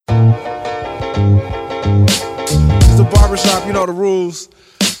It's the barbershop, you know the rules.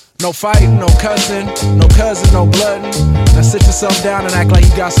 No fighting, no cussing, no cousin, no blooding. Now sit yourself down and act like you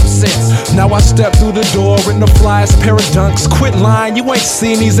got some sense. Now I step through the door in the flyest pair of dunks. Quit lying, you ain't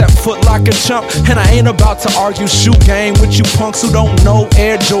seen these at Foot Locker chump. And I ain't about to argue shoe game with you punks who don't know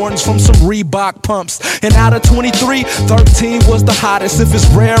Air Jordans from some Reebok pumps. And out of 23, 13 was the hottest. If it's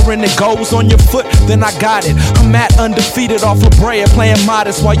rare and it goes on your foot, then I got it. I'm at undefeated off La Brea playing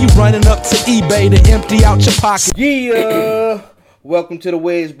modest while you running up to eBay to empty out your pocket. Yeah. Welcome to the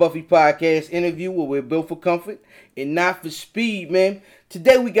Where's Buffy podcast interview where we're built for comfort and not for speed, man.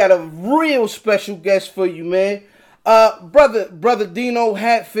 Today we got a real special guest for you, man. Brother Dino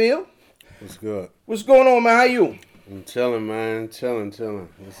Hatfield. What's good? What's going on, man? How you? I'm chilling, man. Chilling.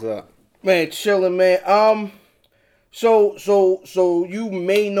 What's up? Man, chilling, man. So you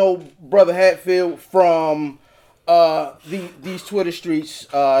may know Brother Hatfield from these Twitter streets,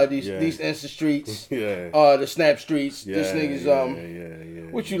 these Insta streets, the Snap streets. This nigga's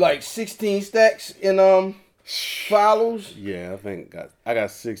what you like 16 stacks in follows? Yeah, I think I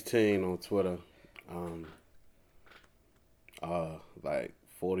got 16 on Twitter. Like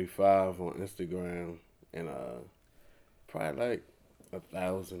 45 on Instagram and probably like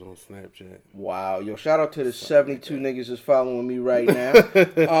 1,000 on Snapchat. Wow, yo, shout out to the 72 niggas that's following me right now.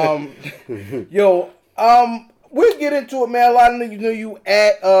 We'll get into it, man. A lot of niggas know you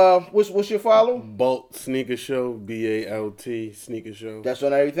at what's your follow? Baltimore Sneaker Show, BALT Sneaker Show. That's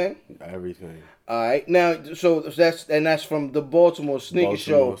on everything? Everything. All right. Now, so that's from the Baltimore Sneaker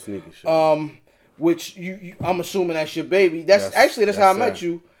Show. Which you I'm assuming that's your baby. That's how I met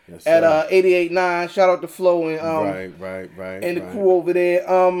you. Yes, at 88.9. Shout out to Flo and right. And the crew over there.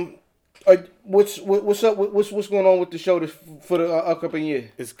 What's up? What's going on with the show for the upcoming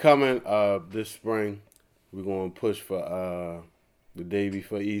year? It's coming this spring. We're going to push for the day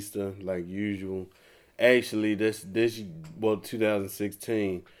before Easter, like usual. Actually, this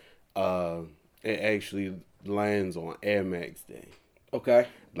 2016, it actually lands on Air Max Day. Okay.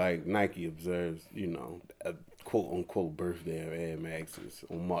 Like Nike observes, a quote-unquote birthday of Air Maxes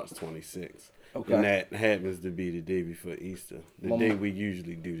on March 26th. Okay. And that happens to be the day before Easter, the day we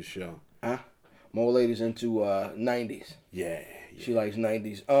usually do the show. More ladies into 90s. Yeah. She likes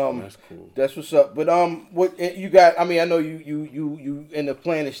 90s. That's cool. That's what's up. But what you got? I mean, I know you in the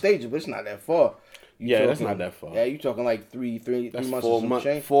planning stages, but it's not that far. That's not that far. Yeah, you talking like three months. 4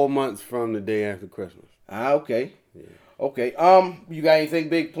 months. 4 months from the day after Christmas. Okay. Yeah. Okay. You got anything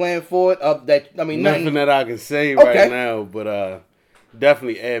big planned for it? Nothing that I can say right now, but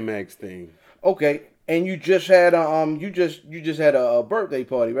definitely Air Max thing. Okay. And you just had a birthday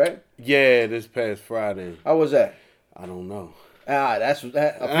party, right? Yeah, this past Friday. How was that? I don't know.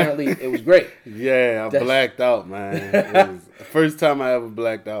 Apparently it was great. Yeah, I blacked out, man. It was the first time I ever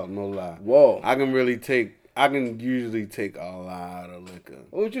blacked out, no lie. Whoa. I can usually take a lot of liquor.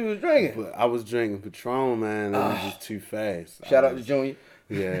 What you was drinking? But I was drinking Patron, man. It was just too fast. Shout out to Junior.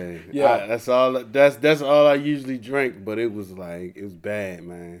 Yeah. Yeah. That's all I usually drink, but it was bad,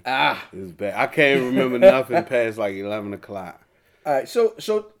 man. It was bad. I can't remember nothing past like 11 o'clock. All right, so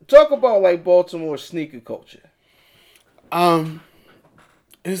talk about like Baltimore sneaker culture.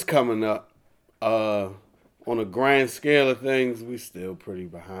 It's coming up. On a grand scale of things, we still pretty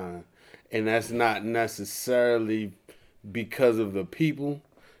behind. And that's not necessarily because of the people,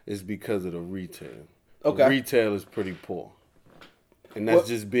 it's because of the retail. Okay. The retail is pretty poor. And that's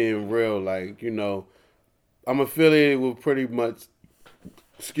just being real. Like, I'm affiliated with pretty much,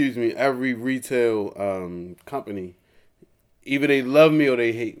 every retail company. Either they love me or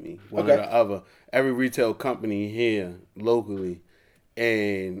they hate me, one or the other. Every retail company here locally,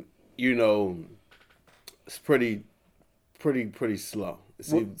 and it's pretty slow.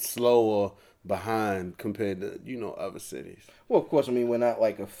 It's even slow or behind compared to other cities. Well, of course, I mean we're not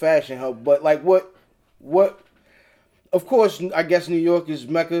like a fashion hub, but like what? Of course, I guess New York is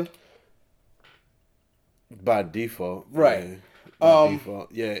Mecca. By default, right? Yeah. By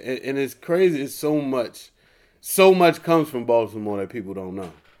default, yeah. And it's crazy. It's so much comes from Baltimore that people don't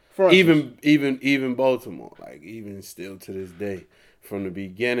know. Even Baltimore, like even still to this day, from the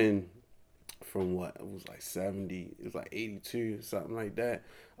beginning, from what it was like 70, it was like 82, something like that,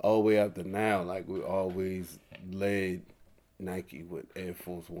 all the way up to now. Like we always led Nike with Air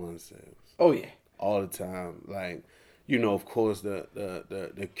Force One sales. Oh yeah, all the time. Like of course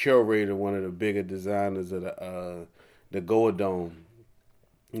the curator, one of the bigger designers of the Goa Dome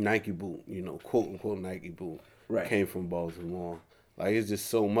Nike boot, quote unquote Nike boot, came from Baltimore. Like, it's just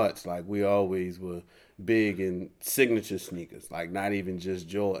so much. Like, we always were big in signature sneakers. Like, not even just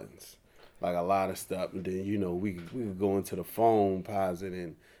Jordans. Like, a lot of stuff. And then, we could go into the foam posit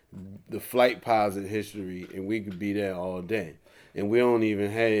and the flight posit history, and we could be there all day. And we don't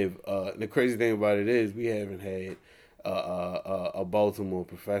even have. The crazy thing about it is we haven't had a Baltimore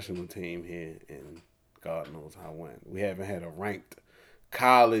professional team here in God knows how when. We haven't had a ranked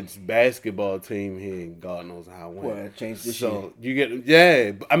college basketball team here in God knows how when. Well, it changed this year. So you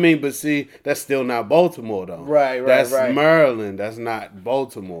get, I mean, but see, that's still not Baltimore though. Right. That's Maryland. That's not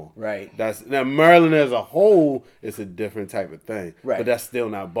Baltimore. Right. Now Maryland as a whole is a different type of thing. Right. But that's still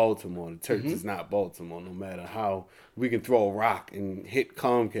not Baltimore. The Turks is not Baltimore, no matter how we can throw a rock and hit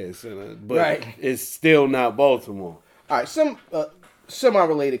Comcast Center. But it's still not Baltimore. All right, some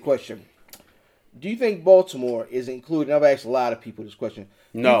semi-related question. Do you think Baltimore is included? I've asked a lot of people this question.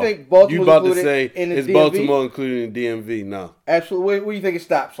 No. Do you think Baltimore you about is to say, in the is DMV? Baltimore included in the DMV? No. Absolutely. Where do you think it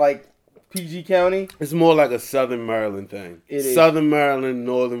stops? Like PG County? It's more like a Southern Maryland thing. It is. Southern Maryland,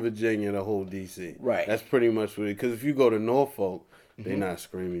 Northern Virginia, the whole D.C. Right. That's pretty much what it is. Because if you go to Norfolk, they're not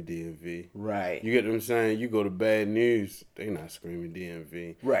screaming DMV. Right. You get what I'm saying? You go to Bad News, they're not screaming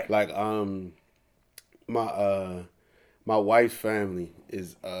DMV. Right. Like, my wife's family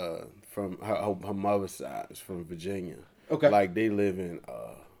is from her mother's side is from Virginia. Okay. Like they live in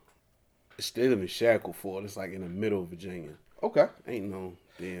Shackleford. It's like in the middle of Virginia. Okay. Ain't no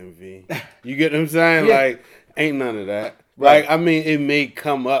DMV. You get what I'm saying? Yeah. Like ain't none of that. Right. Like I mean, it may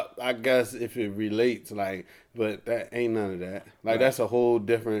come up, I guess, if it relates. Like, but that ain't none of that. Like that's a whole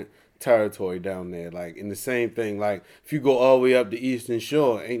different territory down there. Like in the same thing. Like if you go all the way up the Eastern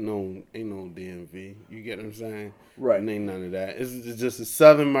Shore, ain't no DMV. You get what I'm saying? Right. And ain't none of that. It's just a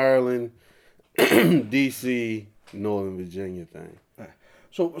Southern Maryland, DC, Northern Virginia thing.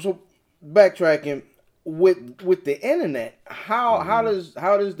 So backtracking with the internet, how does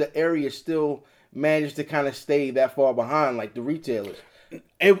the area still manage to kind of stay that far behind, like the retailers?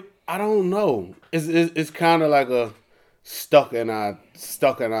 I don't know. It's kind of like a stuck in our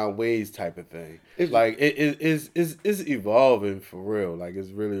ways type of thing. It's evolving for real. Like it's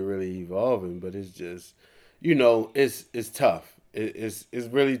really evolving, but it's just it's tough. It's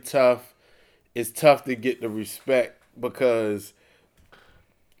really tough. It's tough to get the respect because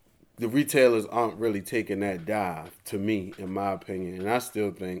the retailers aren't really taking that dive, to me, in my opinion. And I still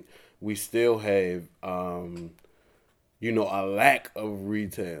think we still have a lack of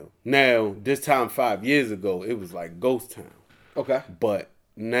retail. Now, this time 5 years ago, it was like ghost town. Okay. But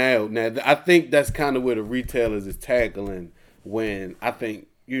now I think that's kind of where the retailers is tackling when I think,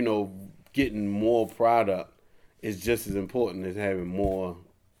 getting more product is just as important as having more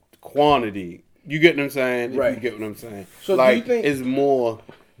quantity. You get what I'm saying? Right. If you get what I'm saying. So like, do you think it's more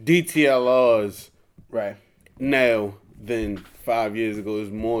DTLRs right now than 5 years ago.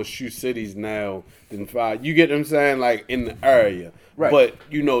 There's more Shoe Cities now than 5. You get what I'm saying? Like in the area. Right. But,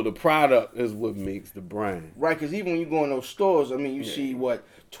 the product is what makes the brand. Right, because even when you go in those stores, I mean, you see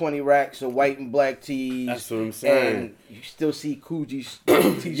 20 racks of white and black tees. That's what I'm saying. And you still see Coogie's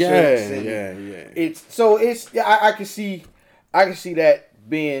t-shirts. Yeah. I can see that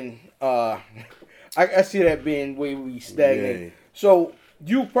being I see that being way we stagnant. Yeah. So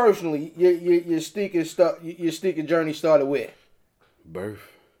you personally, your sneaker journey started with birth.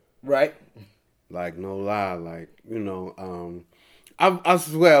 Right? Like no lie, like I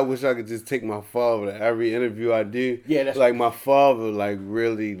swear I wish I could just take my father to every interview I do. Yeah, that's like my father, like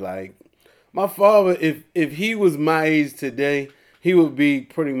really like my father. If he was my age today, he would be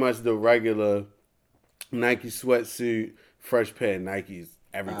pretty much the regular Nike sweatsuit, fresh pair of Nikes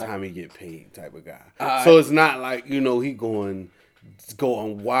every time he get paid type of guy. So it's not like he going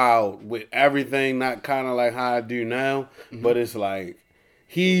wild with everything. Not kind of like how I do now, but it's like.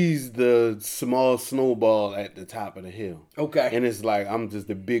 He's the small snowball at the top of the hill. Okay. And it's like I'm just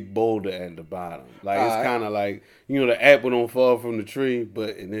a big boulder at the bottom. Like it's kind of like, the apple don't fall from the tree,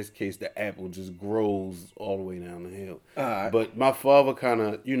 but in this case, the apple just grows all the way down the hill. But my father kind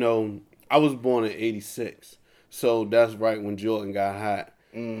of, I was born in '86. So that's right when Jordan got hot.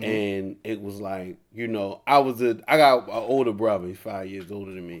 Mm-hmm. And it was like, I got an older brother. He's 5 years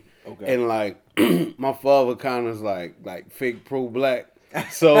older than me. Okay. And like, my father kind of is like fake pro-black.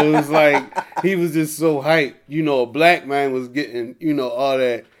 So it was like he was just so hyped. A black man was getting, all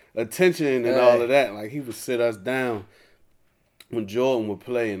that attention and all of that. Like he would sit us down when Jordan would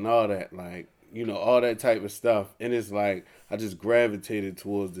play and all that, like, all that type of stuff. And it's like I just gravitated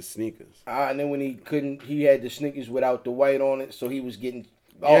towards the sneakers. And then when he had the sneakers without the white on it, so he was getting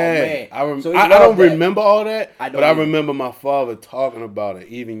man. I don't remember all that, but I remember my father talking about it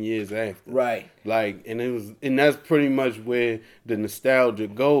even years after. Right. Like, and that's pretty much where the nostalgia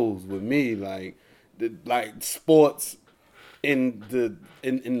goes with me. Like, sports and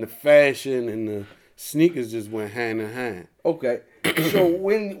the fashion and the sneakers just went hand in hand. Okay. So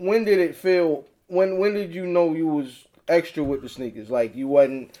when did it feel? When did you know you was extra with the sneakers? Like you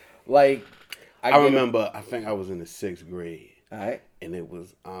wasn't like. I remember. I think I was in the 6th grade. All right. And it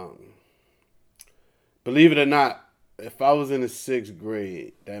was believe it or not, if I was in the 6th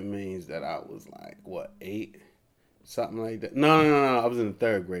grade, that means that I was like, what, 8? Something like that. No. I was in the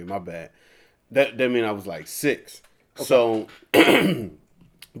 3rd grade, my bad. That means I was like 6. Okay. So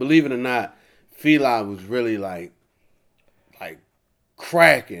believe it or not, Feli was really like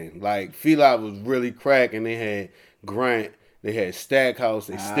cracking. Like Feli was really cracking. They had Grant, they had Stackhouse,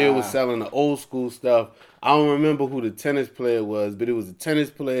 they still was selling the old school stuff. I don't remember who the tennis player was, but it was a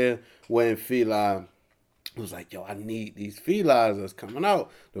tennis player when Feli was like, yo, I need these Felis that's coming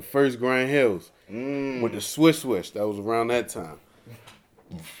out. The first Grand Hills with the swish. That was around that time.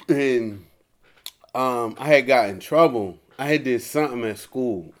 And I had got in trouble. I had did something at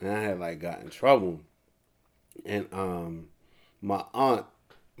school, and I had like got in trouble. And my aunt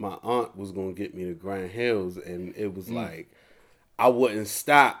was gonna get me to Grand Hills, and it was like I wouldn't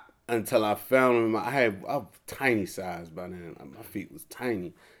stop until I found them. I was tiny size by then. My feet was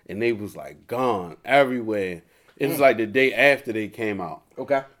tiny, and they was like gone everywhere. It was like the day after they came out.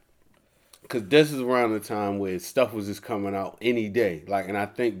 Okay. Cause this is around the time where stuff was just coming out any day. Like, and I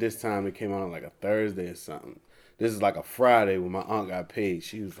think this time it came out on like a Thursday or something. This is like a Friday when my aunt got paid.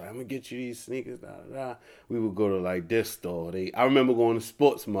 She was like, I'm gonna get you these sneakers, We would go to like this store. I remember going to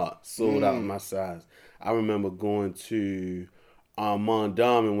Sports Mart, sold out my size. I remember going to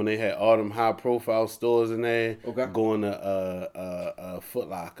Mondawmin when they had all them high profile stores in there. Okay. Going to Foot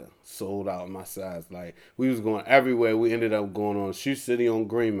Locker, sold out my size. Like, we was going everywhere. We ended up going on Shoe City on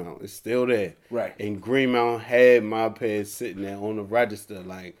Greenmount. It's still there. Right. And Greenmount had my pair sitting there on the register.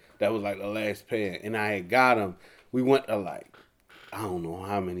 Like, that was like the last pair. And I had got them. We went to like, I don't know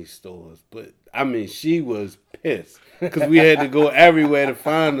how many stores, but I mean, she was pissed because we had to go everywhere to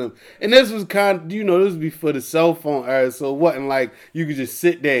find them. And this was kind of, this was before the cell phone era, so it wasn't like you could just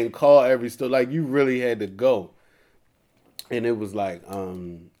sit there and call every store. Like, you really had to go. And it was like,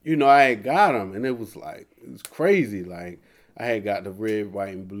 I had got them, and it was crazy. Like, I had got the red,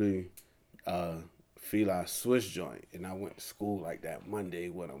 white, and blue Feli Swiss joint, and I went to school like that Monday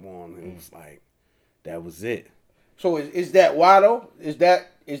with them on, and it was like, that was it. So is that why though? Is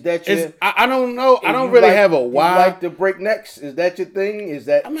that your? I don't know. I don't really have a why. You like the breaknecks? Is that your thing? Is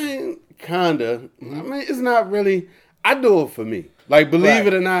that? I mean, kinda. I mean, it's not really. I do it for me. Like, believe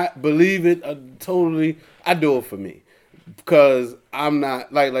it or not, totally. I do it for me because I'm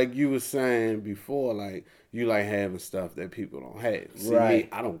not like you were saying before. Like, you like having stuff that people don't have. See, me,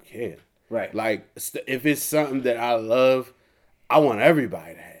 I don't care. Right. Like, if it's something that I love, I want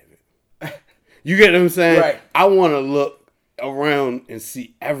everybody to have it. You get what I'm saying? Right. I want to look around and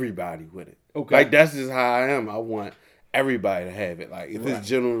see everybody with it. Okay. Like, that's just how I am. I want everybody to have it. Like, if it's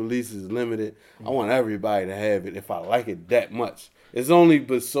general release is limited, I want everybody to have it if I like it that much. It's only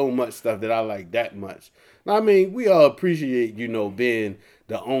but so much stuff that I like that much. Now, I mean, we all appreciate, being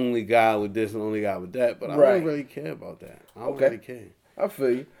the only guy with this and only guy with that, but I don't really care about that. I don't really care. I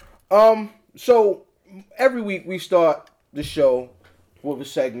feel you. So every week we start the show with a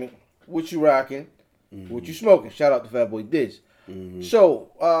segment. What you rocking? What you smoking? Shout out to Fat Boy Diz. So,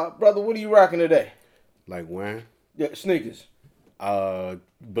 brother, what are you rocking today? Like wearing? Yeah, sneakers.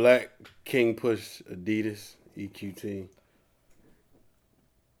 Black King Push Adidas EQT.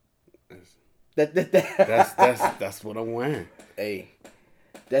 That's what I'm wearing. Hey,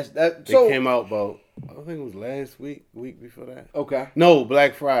 that's that. They came out about, I think it was last week before that. Okay. No,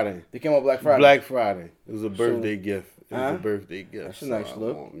 Black Friday. They came out Black Friday. Black Friday. It was a birthday gift. It was a birthday gift. That's a nice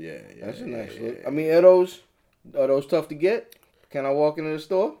look. Yeah. That's a nice look. I mean, are those tough to get? Can I walk into the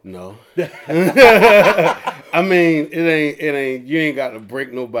store? No. I mean, it ain't. You ain't got to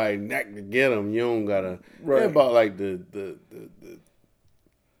break nobody's neck to get them. You don't gotta. They're about like the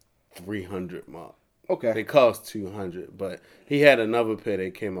 300 mark. Okay. They cost $200, but he had another pair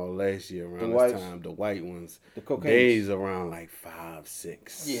that came out last year around this time. The white ones. The cocaine. They's around like 5,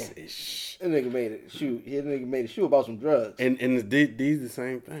 6 ish. That nigga made it shoe. That nigga made a shoe about some drugs. And these the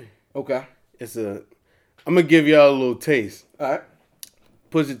same thing. Okay. I'm gonna give y'all a little taste. All right.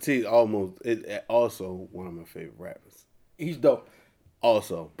 Pusha T also one of my favorite rappers. He's dope.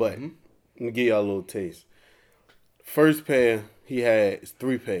 Also, but I'm gonna give y'all a little taste. First pair he had is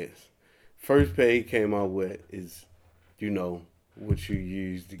 3 pairs. First pair he came out with is, what you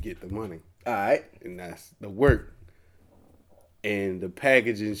use to get the money. All right. And that's the work. And the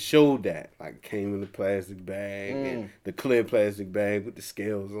packaging showed that. Like, came in the plastic bag and the clear plastic bag with the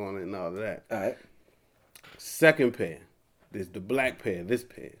scales on it and all of that. All right. Second pair, there's the black pair. This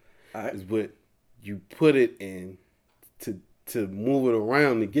pair is what you put it in to to move it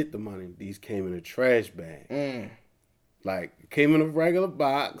around to get the money, these came in a trash bag. Like, came in a regular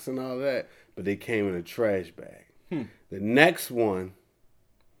box and all that, but they came in a trash bag. The next one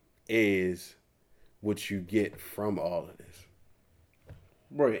is what you get from all of this.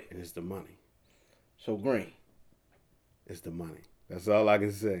 Right. And it's the money. So green. It's the money. That's all I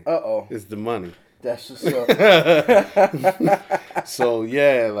can say. It's the money. That's what's up. So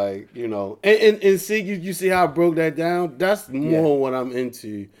yeah, like, you know, and see, you see how I broke that down. That's more what I'm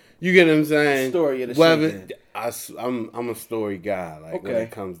into. You get what I'm saying? The story of the I'm a story guy. Like when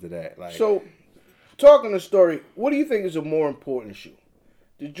it comes to that. Like, so, talking the story, what do you think is a more important shoe,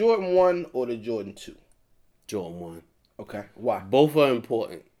 the Jordan 1 or the Jordan 2? Jordan 1. Okay, why? Both are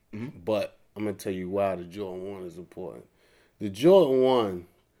important, but I'm gonna tell you why the Jordan 1 is important. The Jordan 1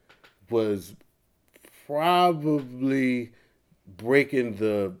 was probably bridging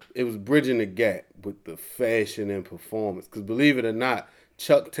the gap with the fashion and performance. Because believe it or not,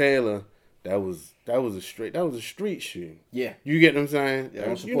 Chuck Taylor, that was a street shoe. Yeah, you get what I'm saying?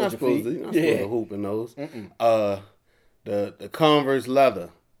 Yeah, you're not supposed to hoop in those. The Converse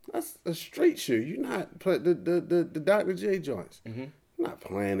leather, that's a street shoe. You're not the Dr. J joints. You're not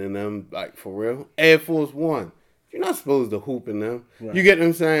playing in them like for real. Air Force One, you're not supposed to hoop in them. Right. You get what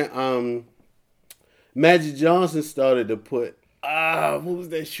I'm saying? Magic Johnson started to put what was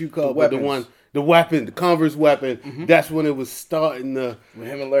that shoe called? The weapon, the Converse weapon. That's when it was starting to. With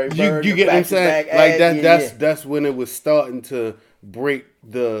him and Larry Bird. You get what I'm saying? Like that's when it was starting to break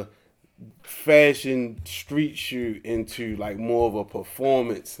the fashion street shoe into like more of a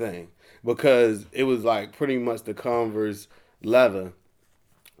performance thing, because it was like pretty much the Converse leather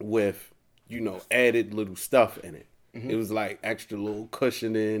with, you know, added little stuff in it. It was like extra little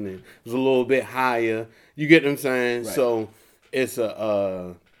cushioning and it was a little bit higher. You get what I'm saying? Right. So it's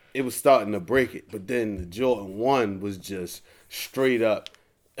it was starting to break it. But then the Jordan 1 was just straight up.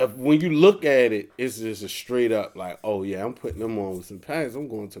 When you look at it, it's just a straight up like, oh yeah, I'm putting them on with some pants. I'm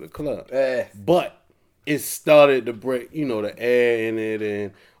going to the club. But it started to break, you know, the air in it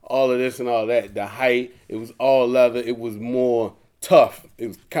and all of this and all that. The height, it was all leather. It was more tough. It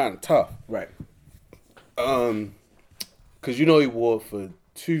was kind of tough. Right. Because, you know, he wore it for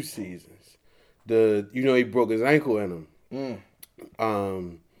 2 seasons. He broke his ankle in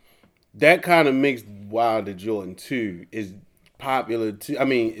them. That kind of makes why the Jordan 2 is popular too. I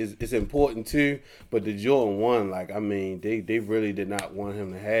mean, it's important too. But the Jordan 1, like, I mean, they really did not want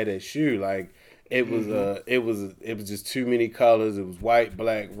him to have that shoe. Like, it was just too many colors. It was white,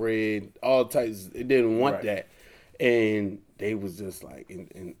 black, red, all types. It didn't want that, and they was just like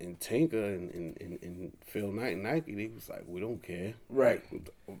in Tinker and Phil Knight and Nike. They was like, we don't care. Right.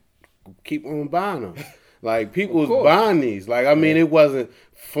 Keep on buying them. Like, people was buying these. Like, I mean, it wasn't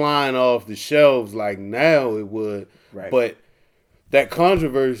flying off the shelves like now it would. Right. But that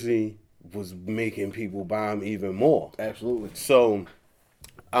controversy was making people buy them even more. Absolutely. So,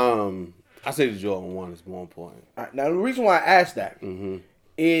 I say the Jordan 1 is more important. Right, now, the reason why I asked that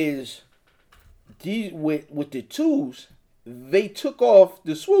is these with the 2s, they took off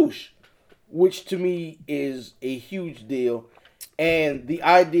the swoosh, which to me is a huge deal. And the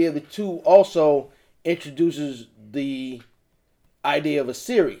idea of the 2 also introduces the idea of a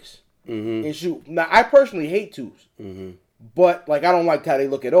series in shoe. Now, I personally hate 2s, but like, I don't like how they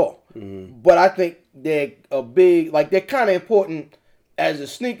look at all. But I think they're they're kind of important as a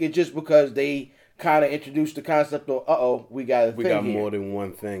sneaker, just because they kind of introduced the concept of we got more than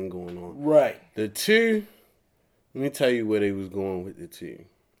one thing going on. Right. The 2, let me tell you where they was going with the 2.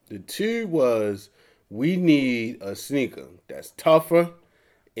 The 2 was, we need a sneaker that's tougher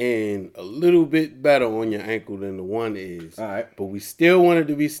and a little bit better on your ankle than the 1 is. All right. But we still want it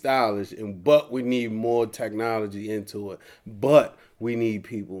to be stylish, but we need more technology into it. But we need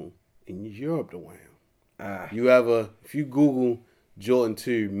people in Europe to wear them. If you Google Jordan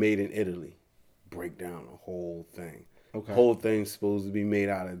 2 made in Italy, break down the whole thing. Okay. Whole thing's supposed to be made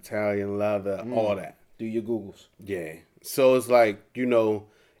out of Italian leather, all that. Do your Googles. Yeah. So it's like, you know,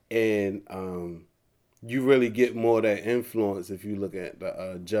 and you really get more of that influence if you look at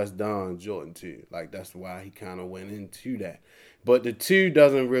the Just Don Jordan 2. Like, that's why he kind of went into that. But the 2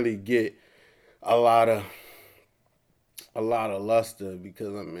 doesn't really get a lot of luster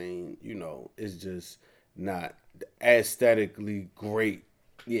because, I mean, you know, it's just not aesthetically great.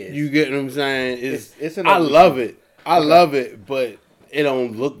 Yeah. You get what I'm saying? I love it. I love it, but it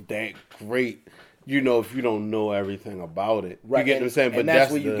don't look that great, you know, if you don't know everything about it. Right. You get what I'm saying? But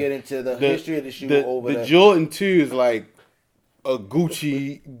that's where you get into the history of the shoe The Jordan 2 is like a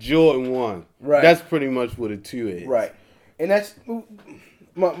Gucci Jordan 1. Right. That's pretty much what a 2 is. Right. And that's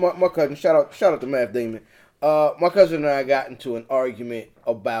my cousin. Shout out to Matt Damon. My cousin and I got into an argument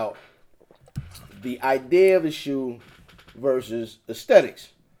about the idea of the shoe versus aesthetics.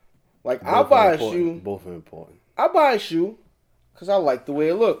 Like, I'll buy a shoe. Both are important. I buy a shoe because I like the way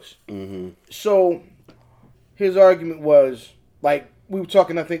it looks. Mm-hmm. So his argument was, like, we were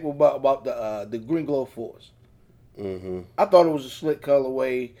talking, I think, about the Green Glow 4s. Mm-hmm. I thought it was a slick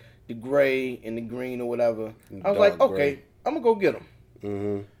colorway, the gray and the green or whatever. I was like, okay, I'm going to go get them.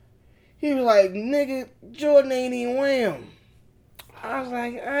 Mm-hmm. He was like, nigga, Jordan ain't even wear them. I was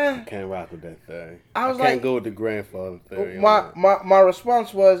like, Can't rock with that thing. I can't go with the grandfather thing. My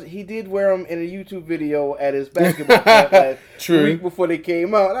response was, he did wear them in a YouTube video at his basketball camp last week before they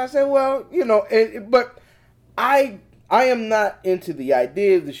came out. And I said, well, you know, but I am not into the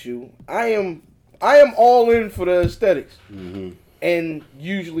idea of the shoe. I am all in for the aesthetics and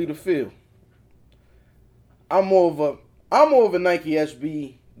usually the feel. I'm more of a Nike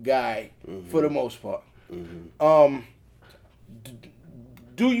SB guy for the most part.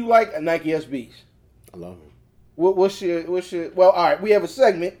 Do you like Nike SBs? I love them. What's your? Well, all right. We have a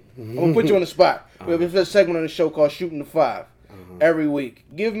segment. I'm gonna put you on the spot. We have a segment on the show called Shooting the Five every week.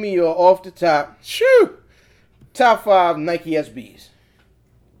 Give me your off the top. Top 5 Nike SBs.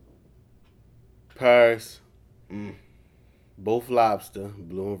 Paris. Both lobster,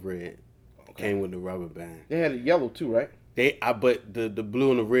 blue and red. Okay. Came with the rubber band. They had a yellow too, right? But the blue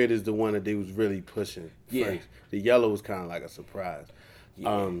and the red is the one that they was really pushing first. The yellow was kind of like a surprise.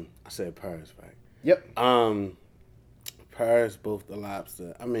 Yeah. I said Paris, right? Yep. Paris, both the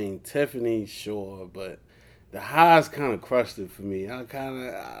lobster. I mean, Tiffany, sure, but the highs kind of crushed it for me.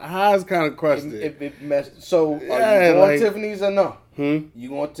 Highs kind of crushed it. It messed. So, are you going Tiffany's or no? You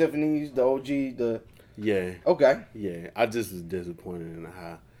going Tiffany's, the OG, the... Yeah. Okay. Yeah, I just was disappointed in the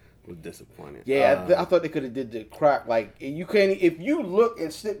high. Was disappointed. Yeah, I thought they could have did the croc. Like, you can't, if you look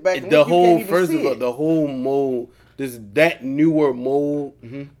and sit back and the look, whole, you can't even first see of all, it. the whole mold, that newer mold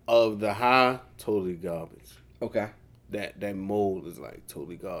of the high, totally garbage. Okay. That mold is like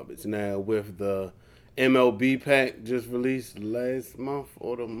totally garbage. Now with the MLB pack just released last month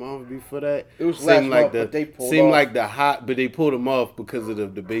or the month before that, it was last month, but they pulled off. Like the hot, but they pulled them off because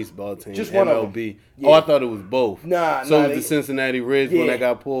of the baseball team. Just MLB. one of them. Yeah. Oh, I thought it was both. Nah, so it was the Cincinnati Reds when that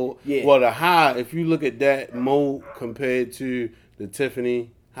got pulled. Yeah. Well, the high, if you look at that mold compared to the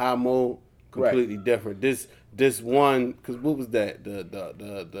Tiffany high mold, completely different. This one, because what was that?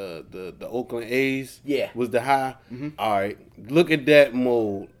 The Oakland A's was the high. All right, look at that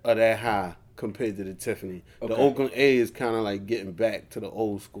mold of that high compared to the Tiffany. Okay. The Oakland A is kind of like getting back to the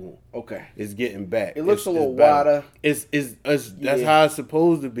old school. Okay. It's getting back. It looks a little wider. It's that's how it's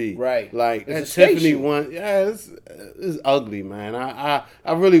supposed to be. Right. Like that Tiffany one, it's ugly, man.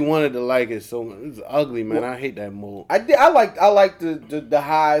 I really wanted to like it so much. It's ugly, man. I hate that mold. I like the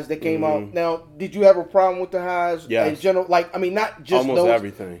highs that came out. Now, did you have a problem with the highs in general? Like, I mean, not just almost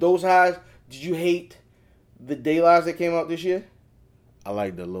everything. Those highs. Did you hate the daylights that came out this year? I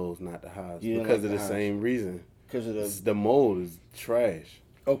like the lows, not the highs, because of the same reason. Because of the mold is trash.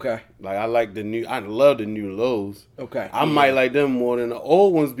 Okay. Like I love the new lows. Okay. I might like them more than the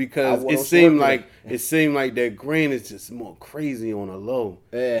old ones because it seemed like that green is just more crazy on a low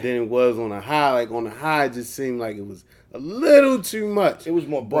than it was on a high. Like on a high, it just seemed like it was a little too much. It was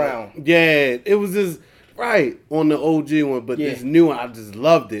more brown. Yeah, it was just right on the OG one, but this new one, I just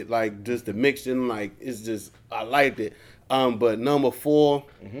loved it. Like just the mixture, like it's just I liked it. But number 4,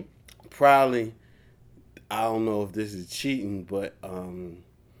 probably, I don't know if this is cheating, but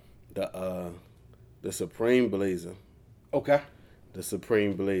the Supreme Blazer. Okay. The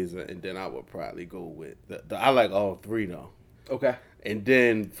Supreme Blazer, and then I would probably go with I like all 3 though. Okay. And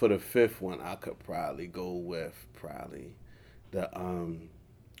then for the 5th one, I could probably go with the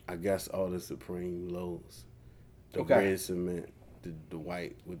I guess all the Supreme lows, the red cement, the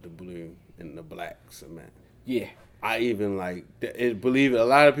white with the blue and the black cement. Yeah. I even like believe it. A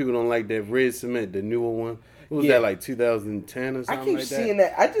lot of people don't like that red cement, the newer one. What was that, like 2010 or something like that? I keep seeing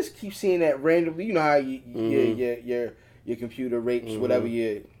that. I just keep seeing that randomly. You know how your computer rates whatever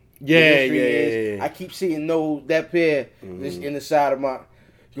your history is. I keep seeing that pair in the side of my.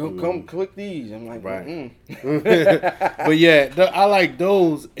 Come click these. I'm like, right. But yeah, I like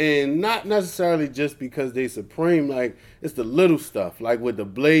those, and not necessarily just because they Supreme. Like it's the little stuff. Like with the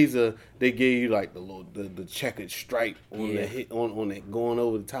Blazer, they gave you like the little the checkered stripe on the on it going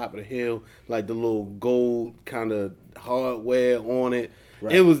over the top of the heel, like the little gold kind of hardware on it.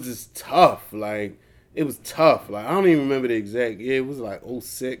 Right. It was just tough. Like it was tough. Like I don't even remember the exact year. It was like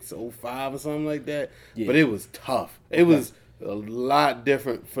 06, 05 or something like that. Yeah. But it was tough. It was a lot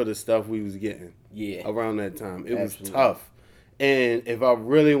different for the stuff we was getting around that time. It was tough. And if I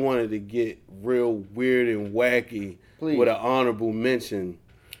really wanted to get real weird and wacky with an honorable mention,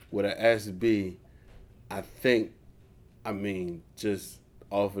 with an SB, just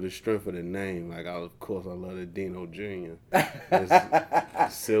off of the strength of the name, like of course I love the Dino Jr.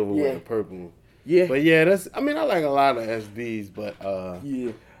 That's silver with the purple. Yeah. But yeah, I like a lot of SBs, but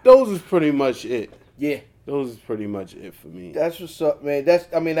those is pretty much it. Yeah. Those is pretty much it for me. That's what's up, man. That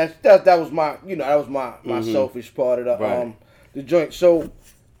was my my selfish part of the joint. So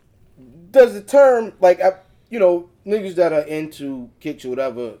does the term niggas that are into kicks or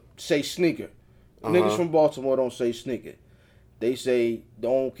whatever say sneaker. Niggas from Baltimore don't say sneaker. They say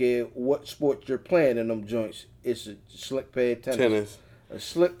don't care what sport you're playing in them joints. It's a slick pair of tennis. A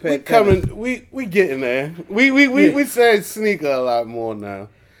slick pair of tennis. We getting there. We say sneaker a lot more now.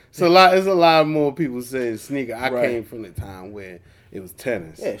 There's a lot more people saying sneaker. I came from the time where it was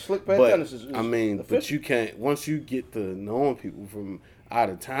tennis. Yeah, slick pair of tennis is official. But you can't, once you get to knowing people from out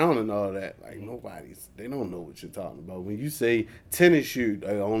of town and all that, like they don't know what you're talking about. When you say tennis shoe,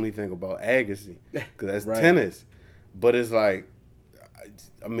 they only think about Agassi, because that's tennis. But it's like,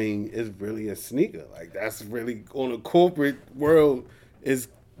 it's really a sneaker. Like, that's really, on a corporate world, is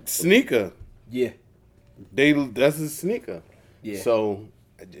sneaker. Yeah. That's a sneaker. Yeah. So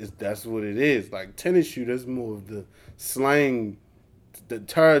that's what it is. Like, tennis shoe, that's more of the slang, the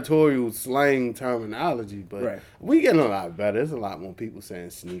territorial slang terminology. But we getting a lot better. There's a lot more people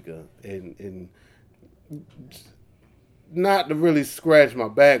saying sneaker. And not to really scratch my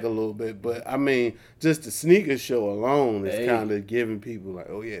back a little bit, but just the sneaker show alone is kind of giving people like,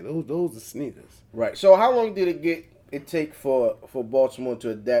 oh yeah, those are sneakers. Right. So how long did it take for Baltimore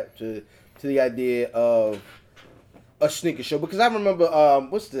to adapt to the idea of a sneaker show? Because I remember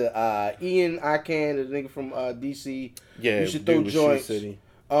what's the Ian Ican, the nigga from DC. Yeah, he used to throw joints. He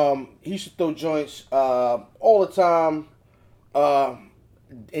used to throw joints all the time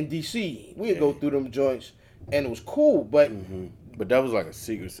in DC. We'd go through them joints. And it was cool, but that was like a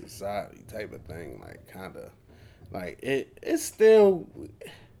secret society type of thing, like kind of, like it's still,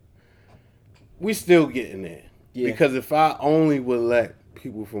 we still getting there. Yeah. Because if I only would let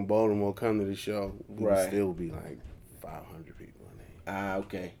people from Baltimore come to the show, we would still be like 500 people in there.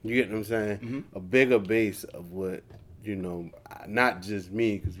 Okay. You get what I'm saying? Mm-hmm. A bigger base of what, not just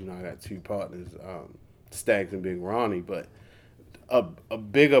me, because I got two partners, Stacks and Big Ronnie, but a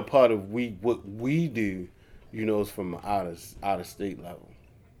bigger part of what we do. Is from out of state level.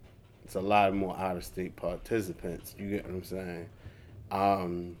 It's a lot more out of state participants. You get what I'm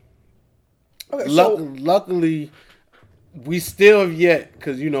saying? Luckily, we still have yet,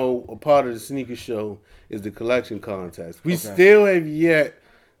 because a part of the sneaker show is the collection contest. We still have yet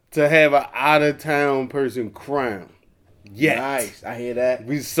to have an out of town person crowned. Yet. Nice, I hear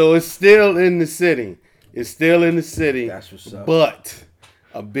that. So it's still in the city. That's what's up. But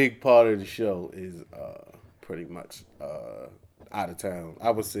a big part of the show is pretty much out of town. I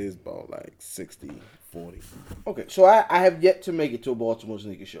would say it's about like 60-40. Okay, so I have yet to make it to a Baltimore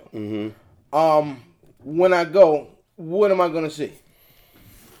Sneaker Show. Mm-hmm. When I go, what am I going to see?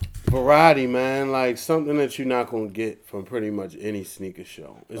 Variety, man. Like something that you're not going to get from pretty much any sneaker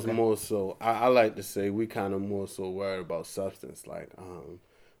show. It's more so, I like to say we kind of more so worried about substance. Like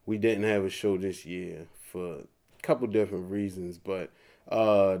we didn't have a show this year for a couple different reasons, but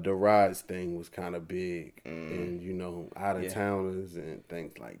the rides thing was kind of big, and out of towners and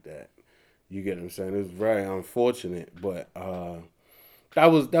things like that. You get what I'm saying? It was very unfortunate, but that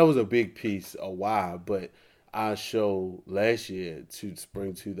was a big piece a while. But our show last year to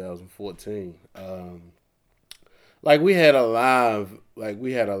spring 2014, we had a live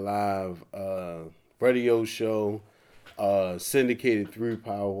radio show, syndicated through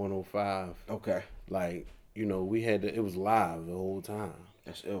Power 105. Okay, we had it was live the whole time.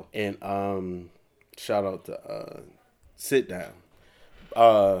 That's ill. And shout out to Sit Down.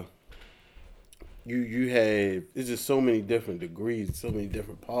 You have, it's just so many different degrees, so many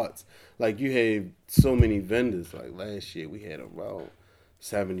different parts. Like you have so many vendors. Like last year we had around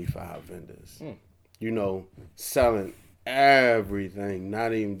 75 vendors. Selling everything,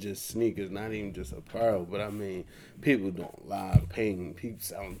 not even just sneakers, not even just apparel, but people doing live painting, people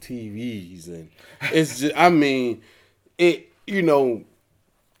selling TVs, and it's just,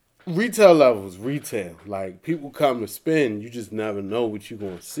 retail levels, retail. Like people come to spend, you just never know what you're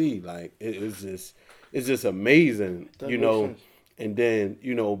gonna see. Like it's just amazing, And then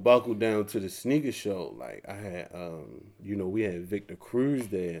buckle down to the sneaker show. Like I had, we had Victor Cruz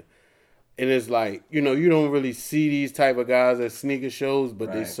there. And it's like, you don't really see these type of guys at sneaker shows,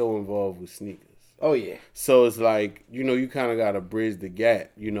 but they're so involved with sneakers. Oh, yeah. So it's like, you kind of got to bridge the gap.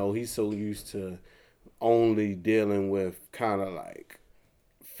 He's so used to only dealing with kind of like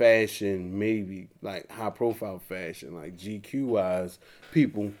fashion, maybe like high profile fashion, like GQ wise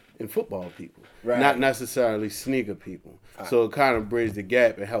people and football people, right. Not necessarily sneaker people. Right. So it kind of bridged the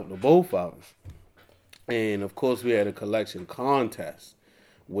gap and helped the both of us. And of course, we had a collection contest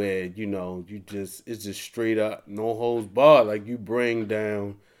where it's just straight up, no holds barred. Like you bring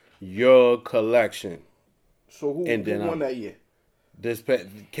down your collection. So who won that year?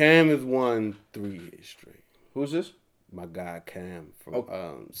 Cam has won 3 years straight. Who's this? My guy Cam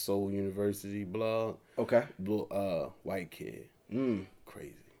from Seoul University blog. Okay. White kid.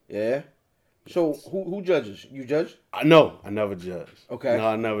 Crazy. Yeah. So who judges? You judge? No, I never judge. Okay. No,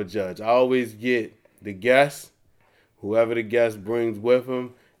 I never judge. I always get the guest, whoever the guest brings with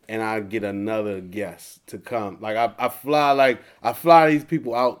him, and I get another guest to come. Like I fly these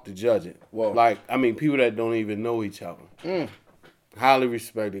people out to judge it. Whoa. Like people that don't even know each other. Highly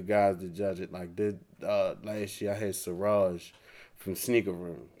respected guys to judge it. Like last year I had Siraj from Sneaker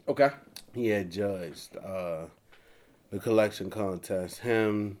Room. Okay. He had judged the collection contest.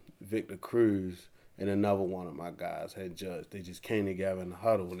 Him, Victor Cruz, and another one of my guys had judged. They just came together in the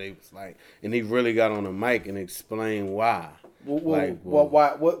huddle and they was like, and he really got on the mic and explained why. Why? What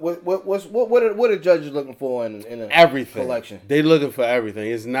are judges looking for in everything collection? They looking for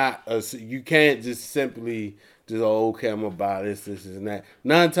everything. It's not you can't just simply just okay, I'm gonna buy this, and that.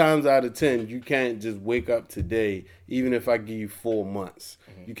 9 times out of 10, you can't just wake up today. Even if I give you 4 months,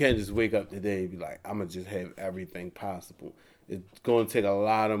 you can't just wake up today and be like, I'm gonna just have everything possible. It's going to take a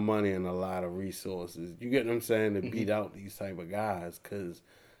lot of money and a lot of resources. You get what I'm saying, to beat out these type of guys. Because,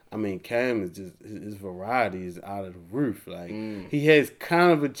 Cam is just, his variety is out of the roof. Like, he has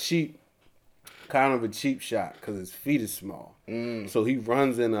kind of a cheap shot because his feet is small. So he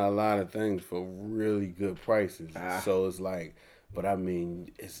runs into a lot of things for really good prices. So it's like, but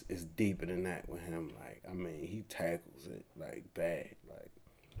it's deeper than that with him. Like, he tackles it like bad.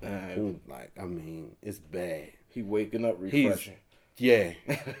 It's bad. He waking up refreshing.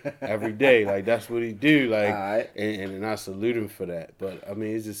 Every day. Like, that's what he do. Like, right. and I salute him for that. But,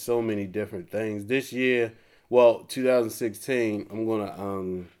 it's just so many different things. This year, 2016, I'm going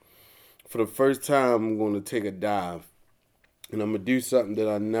to, for the first time, I'm going to take a dive. And I'm going to do something that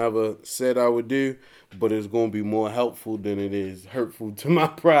I never said I would do, but it's going to be more helpful than it is hurtful to my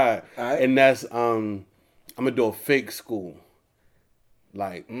pride. Right. And that's, I'm going to do a fake school,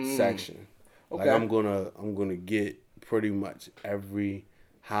 section. Okay. Like, I'm gonna get pretty much every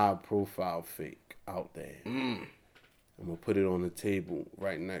high profile fake out there. I'm gonna put it on the table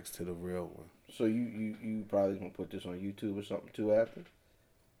right next to the real one. So you probably gonna put this on YouTube or something too after?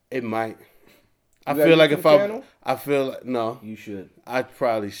 It might. I feel like if I feel like, no. You should. I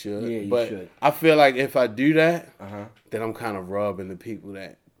probably should. Yeah, you but should. I feel like if I do that, then I'm kind of robbing the people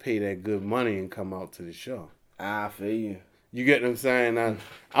that pay that good money and come out to the show. I feel you. You get what I'm saying?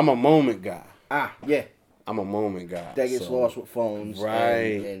 I'm a moment guy. Yeah. I'm a moment guy. That gets lost with phones,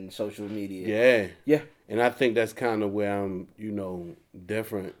 right, and social media. Yeah. And I think that's kind of where I'm,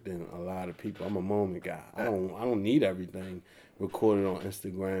 different than a lot of people. I'm a moment guy. I don't need everything recorded on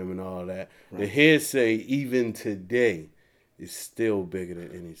Instagram and all that. Right. The hearsay, even today, is still bigger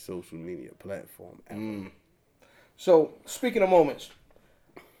than any social media platform ever. So, speaking of moments,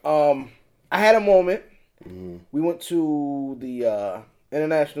 I had a moment. We went to the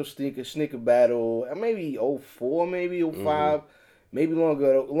International Sneaker Battle, maybe 04, maybe 05, maybe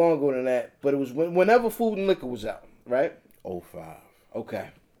longer than that. But it was whenever Food and Liquor was out, right? 05. Okay.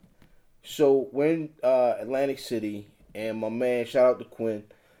 So when Atlantic City and my man, shout out to Quinn,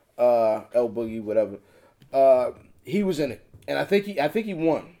 L Boogie, whatever, he was in it, and I think he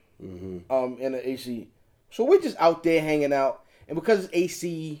won. In the AC. So we're just out there hanging out, and because it's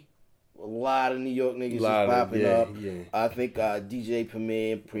AC. A lot of New York niggas is popping up. Yeah. I think DJ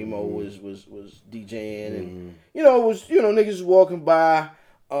Premier Primo was DJing, and it was niggas walking by.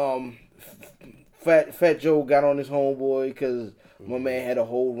 Fat Joe got on his homeboy because my man had a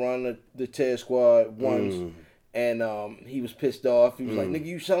whole run of the Terror Squad once, and he was pissed off. He was like, "Nigga,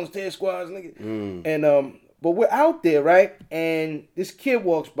 you selling Terror Squads, nigga?" And but we're out there, right? And this kid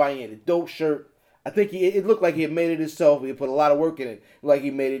walks by in a dope shirt. I think it looked like he had made it himself. He had put a lot of work in it. Like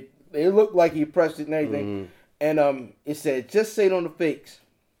he made it. It looked like he pressed it and everything. And it said, "Just say it on the fakes."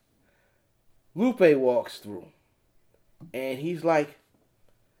 Lupe walks through. And he's like,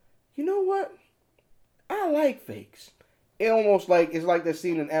 "You know what? I like fakes." It's like that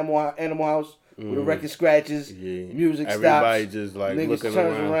scene in Animal House where the record scratches, music stops. Everybody just like looking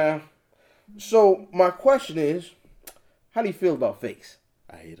around. So my question is, how do you feel about fakes?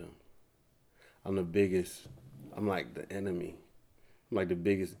 I hate them. I'm like the enemy. I'm like the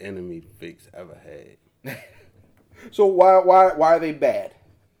biggest enemy fakes ever had. So why are they bad?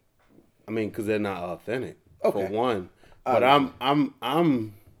 I mean, because they're not authentic. Okay. For one, but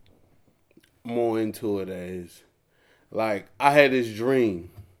I'm more into it as like I had this dream.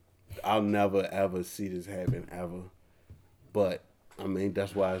 I'll never ever see this happen ever, but I mean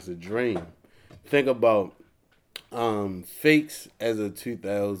that's why it's a dream. Think about Fakes as a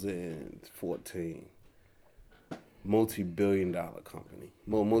 2014 multi-billion-dollar company,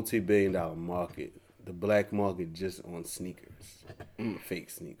 multi-billion-dollar market. The black market just on sneakers, fake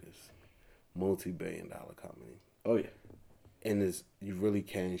sneakers, multi-billion-dollar company. Oh yeah, and you really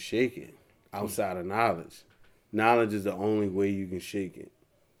can't shake it outside of knowledge. Knowledge is the only way you can shake it.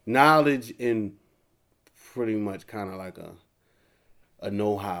 Knowledge and pretty much kind of like a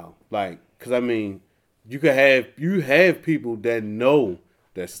know-how, like because I mean. You have people that know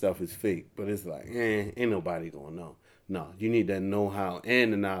that stuff is fake, but it's like, ain't nobody gonna know. No, you need that know-how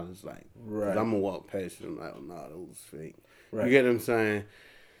and the knowledge, like, right. I'm gonna walk past you and I'm like, oh, nah, that was fake. Right. You get what I'm saying?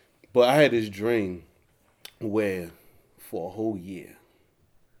 But I had this dream where for a whole year,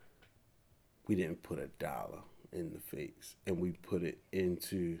 we didn't put $1 in the fakes, and we put it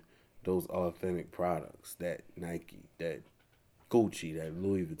into those authentic products, that Nike, that Gucci, that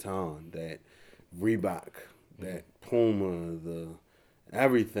Louis Vuitton, that Reebok, that Puma, the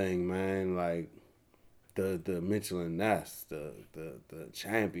everything, man, like the Michelin Ness, the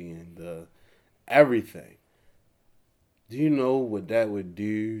Champion, the everything. Do you know what that would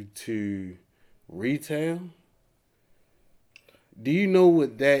do to retail? Do you know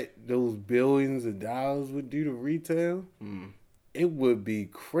what those billions of dollars would do to retail? It would be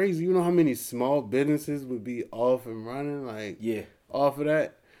crazy. You know how many small businesses would be off and running, like off of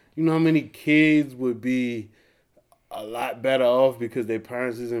that? You know how many kids would be a lot better off because their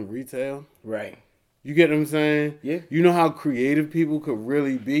parents is in retail? Right. You get what I'm saying? Yeah. You know how creative people could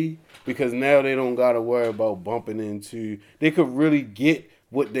really be? Because now they don't got to worry about bumping into... They could really get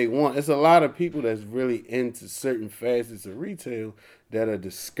what they want. It's a lot of people that's really into certain facets of retail that are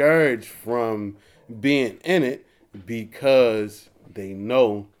discouraged from being in it because they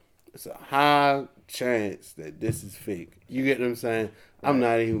know it's a high chance that this is fake. You get what I'm saying? I'm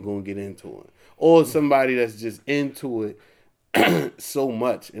not even going to get into it. Or somebody that's just into it so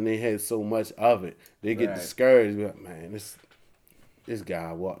much and they had so much of it, they get discouraged. Like, man, this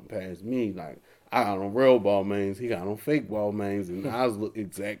guy walking past me, like, I got on real ball mains, he got on fake ball mains, and ours look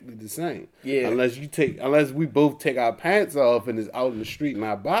exactly the same. Yeah. Unless we both take our pants off and it's out in the street in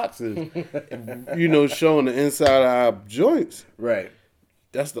our boxes, showing the inside of our joints. Right.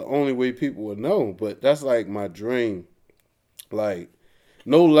 That's the only way people would know. But that's like my dream. Like,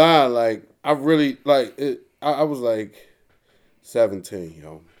 no lie, like, I really, like, I was like 17,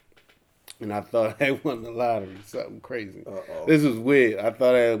 yo. And I thought I had won the lottery. Something crazy. Uh-oh. This was weird. I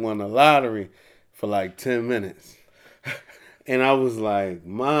thought I had won the lottery for like 10 minutes. And I was like,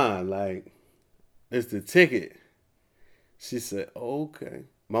 Mom, like, it's the ticket. She said, okay.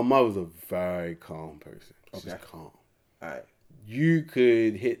 My mother was a very calm person. She's calm. All right. You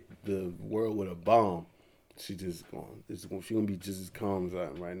could hit the world with a bomb. She just she gonna be just as calm as I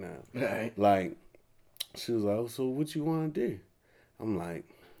am right now. Right. Like, she was like, oh, so what you want to do? I'm like,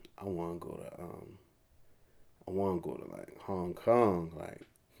 I want to go to like Hong Kong. Like,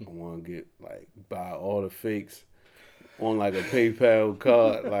 I want to get like buy all the fakes on like a PayPal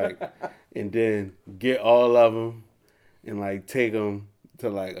card, like, and then get all of them and like take them to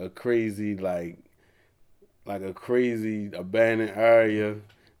like a crazy abandoned area,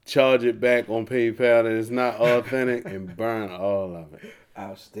 charge it back on PayPal that it's not authentic, and burn all of it.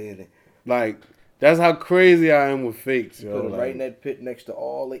 Outstanding. Like, that's how crazy I am with fakes, yo. Put it right in that pit next to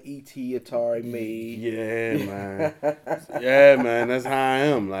all the E.T. Atari made. Yeah, man. Yeah, man. That's how I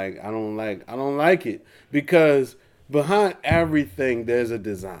am. Like, I don't like it because behind everything there's a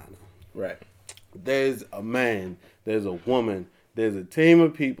designer. Right. There's a man. There's a woman. There's a team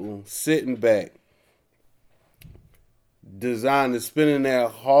of people sitting back, designers spending their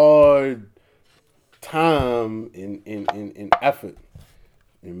hard time and effort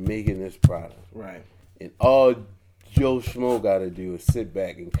in making this product. Right. And all Joe Schmo got to do is sit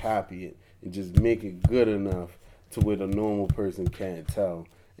back and copy it and just make it good enough to where the normal person can't tell.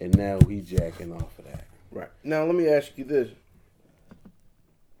 And now he jacking off of that. Right. Now, let me ask you this.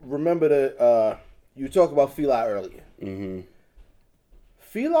 Remember that you talked about Fila earlier. Mm-hmm.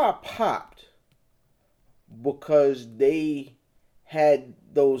 Fila popped because they had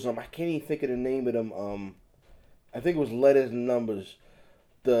those, I can't even think of the name of them. I think it was letters and numbers.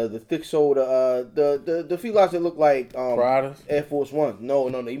 The thick sole, the Filas that look like Pradas? Air Force One. No,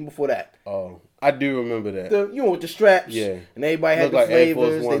 even before that. Oh, I do remember that. With the straps. Yeah. And everybody had the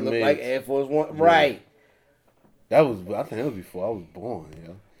flavors. They look like Air Force One. Yeah. Right. I think that was before I was born,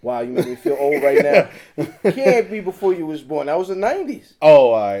 yo. Wow, you make me feel old right now. Can't be before you was born. That was the 90s.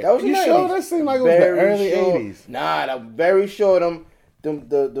 Oh, all right. That was the 90s. Sure? That seemed like it was the early 80s. Nah, I'm very sure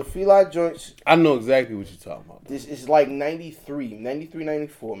the Fila joints. I know exactly what you're talking about. This is like 93,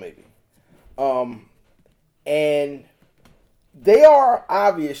 94 maybe. And they are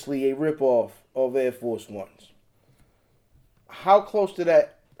obviously a ripoff of Air Force Ones. How close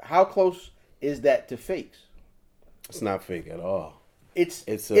is that to fakes? It's not fake at all. It's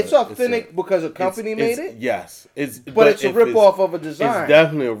authentic because a company made it. Yes, but it's a ripoff of a design. It's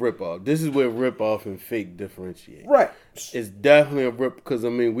definitely a ripoff. This is where ripoff and fake differentiate. Right. It's definitely a rip because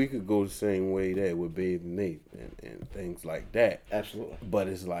we could go the same way there with Babe and Nate and things like that. Absolutely. But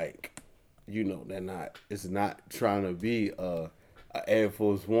it's like, they're not. It's not trying to be a Air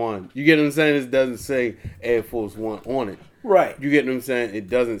Force One. You get what I'm saying? It doesn't say Air Force One on it. Right. You get what I'm saying? It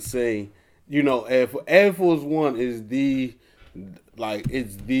doesn't say. Air Force One is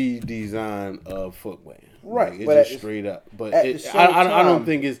it's the design of footwear. Right. It's just straight up. But I don't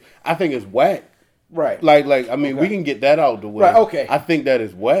think I think it's whack. Right. We can get that out the way. Right, okay. I think that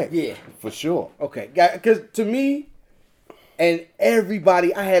is whack. Yeah. For sure. Okay. Because to me, and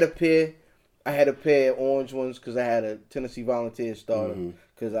everybody, I had a pair of orange ones because I had a Tennessee Volunteer starter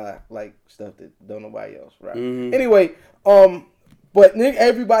because I like stuff that don't nobody else, right? Mm-hmm. Anyway, but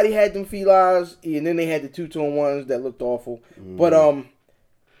everybody had them Filas, and then they had the two-tone ones that looked awful. Mm-hmm. But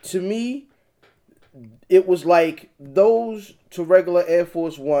to me, it was like those to regular Air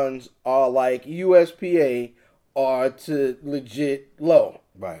Force Ones are like USPA are to legit low.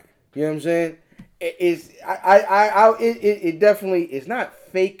 Right. You know what I'm saying? It definitely is not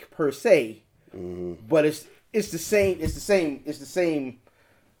fake per se, but it's the same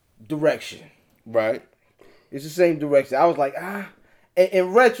direction. Right. It's the same direction. I was like,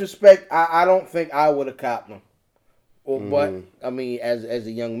 in retrospect, I don't think I would have copped them. But as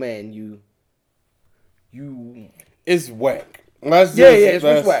a young man, you it's whack.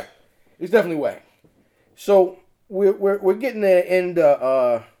 It's whack. It's definitely whack. So we're getting the end.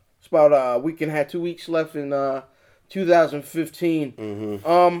 It's about a week and a half, 2 weeks left in 2015.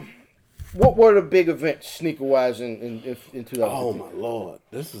 Mm-hmm. What were the big events sneaker wise in 2015? Oh my Lord,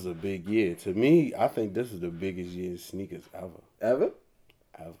 this is a big year to me. I think this is the biggest year in sneakers ever.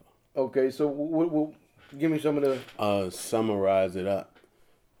 Okay, so we'll give me some of the summarize it up.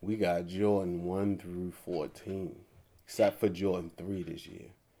 We got Jordan 1 through 14, except for Jordan 3 this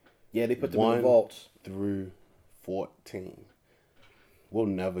year. Yeah, they put them in the vaults. 1 through 14. We'll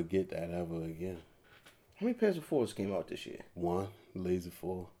never get that ever again. How many pairs of 4s came out this year? 1, Laser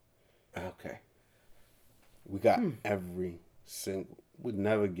 4. Okay. We got every single. We're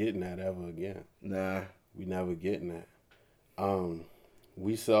never getting that ever again. Nah. We never getting that.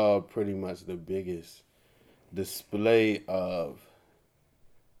 We saw pretty much the biggest display of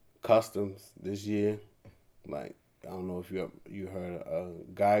customs this year. Like, I don't know if you heard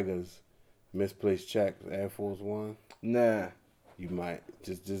of Geiger's misplaced checks, Air Force One. Nah. You might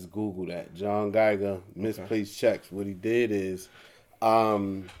just Google that. John Geiger misplaced checks. What he did is,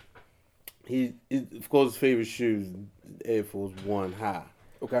 he of course his favorite shoes Air Force One high.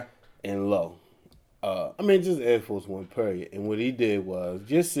 Okay. And low. Just Air Force One period. And what he did was,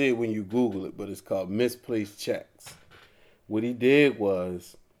 just say it when you Google it, but it's called misplaced checks. What he did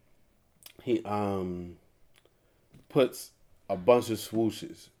was, he puts a bunch of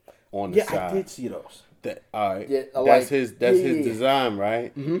swooshes on the side. Yeah, I did see those. All right. Yeah, that's his design,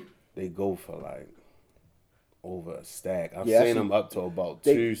 right? Mm-hmm. They go for like over a stack. I've seen them up to about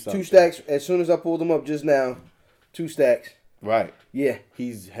 2 something. 2 stacks. As soon as I pulled them up just now, 2 stacks. Right. Yeah.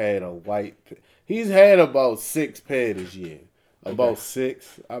 He's had about 6 pair this year. About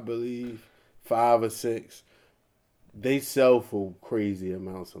 6, I believe. 5 or 6. They sell for crazy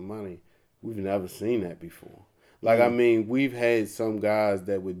amounts of money. We've never seen that before. Like, we've had some guys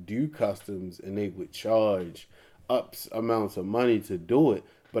that would do customs and they would charge amounts of money to do it.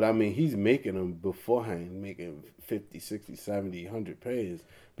 But, he's making them beforehand, making 50, 60, 70, 100 pairs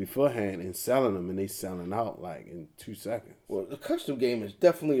beforehand and selling them, and they selling out, like, in 2 seconds. Well, the custom game has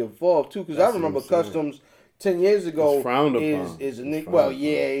definitely evolved, too, because I remember customs 10 years ago it's frowned upon.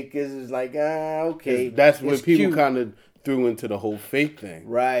 Because it's like, okay. That's when people kind of threw into the whole fake thing.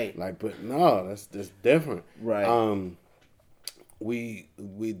 Right. Like, but no, that's different. Right.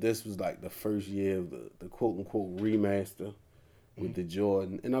 This was like the first year of the quote unquote remaster with the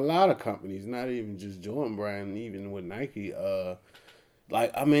Jordan, and a lot of companies, not even just Jordan brand, even with Nike.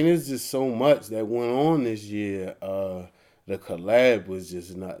 It's just so much that went on this year. The collab was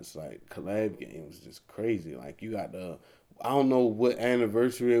just nuts. Like, collab game was just crazy. Like, you got I don't know what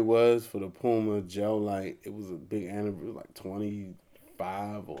anniversary it was for the Puma Gel Light. It was a big anniversary, like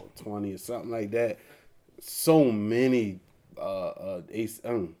 25 or 20 or something like that. So many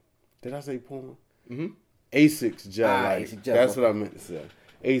did I say Puma? Mm-hmm. Asics Gel Light. Asics Gel That's what I meant to say.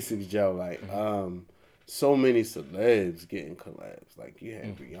 Asics Gel Light. Mm-hmm. So many celebs getting collabs. Like you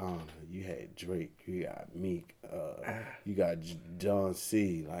had Rihanna, you had Drake, you got Meek, you got John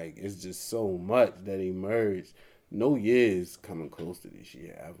C. Like it's just so much that emerged. No year is coming close to this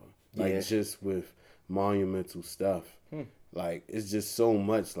year ever. Like just with monumental stuff. Like it's just so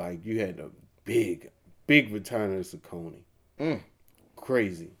much. Like you had a big return of Saucony.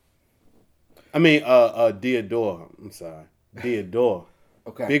 Crazy. I mean, Diodore. I'm sorry, Diodore.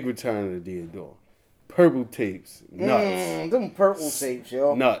 Okay. Big return of the Diodore. Purple tapes, nuts. Them purple tapes,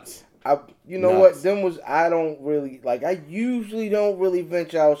 yo. Nuts. You know what? Them was I don't really like. I usually don't really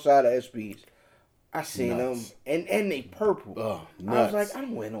venture outside of SBs. I seen them and they purple. Oh, nuts. I was like, I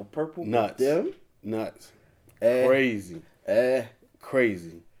don't wear no purple. Nuts. Them. Nuts. Crazy.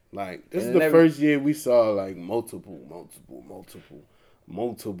 Crazy. Like this is the first year we saw like multiple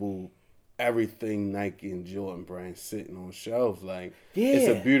everything Nike and Jordan brands sitting on shelves. Like it's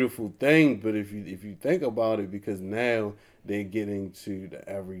a beautiful thing, but if you think about it, because now they're getting to the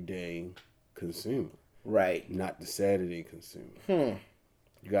everyday consumer, right? Not the Saturday consumer.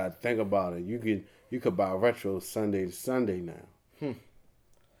 You gotta think about it. You could buy retro Sunday to Sunday now.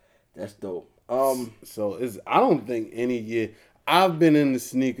 That's dope. So I don't think any year. I've been in the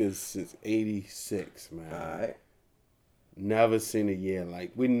sneakers since '86, man. All right. Never seen a year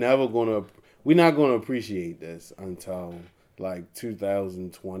like we're not gonna appreciate this until like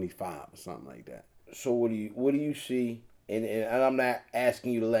 2025 or something like that. So what do you see? And I'm not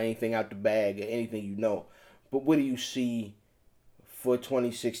asking you to let anything out the bag or anything you know, but what do you see for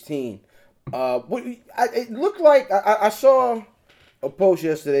 2016? It looked like I saw a post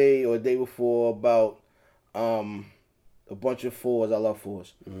yesterday or the day before about a bunch of fours. I love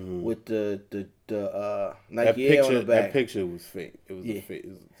fours with the Nike Air on the back. That picture was fake. It was a fake. It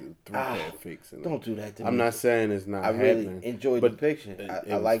was three pair of fakes. Don't do that to me. I'm not saying it's not happening. I really enjoyed the picture.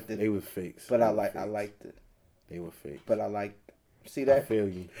 I liked it. They were fakes. But I liked it. They were fakes. But I liked. See that? I feel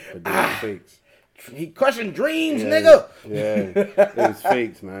you. But they were fakes. He crushing dreams, nigga. Yeah, it was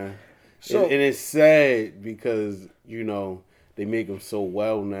fakes, man. So, and it's sad because they make them so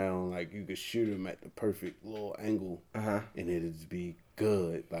well now. Like you could shoot them at the perfect little angle, and it'd be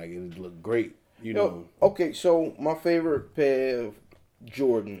good. Like it'd look great. Okay, so my favorite pair of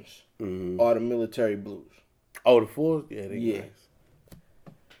Jordans are the military blues. Oh, the fours? Yeah, they nice.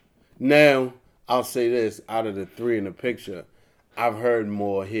 Now I'll say this: out of the three in the picture, I've heard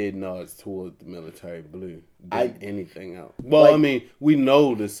more head nods toward the military blue than anything else. Well, I mean, we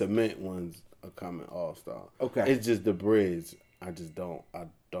know the cement ones are coming all-star. Okay. It's just the breads. I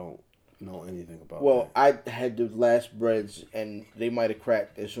don't know anything about Well, I had the last breads, and they might have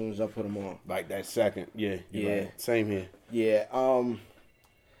cracked as soon as I put them on. Like that second. Yeah. Right. Same here. Yeah.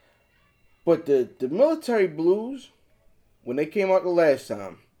 But the military blues, when they came out the last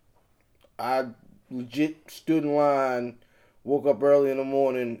time, I legit stood in line, woke up early in the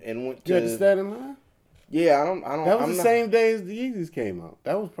morning, and went to... You had to stand in line? Yeah, I don't. That was the same day as the Yeezys came out.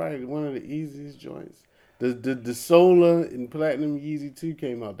 That was probably one of the easiest joints. The Solar and Platinum Yeezy 2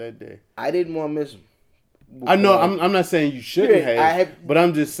 came out that day. I didn't want to miss them. I know. I'm not saying you shouldn't have, but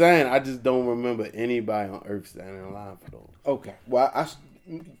I'm just saying I just don't remember anybody on Earth standing in line for those. Okay. Well,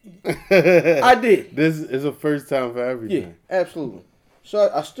 I did. This is a first time for everything. Yeah, absolutely.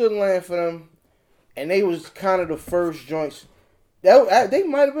 So I stood in line for them, and they was kind of the first joints. They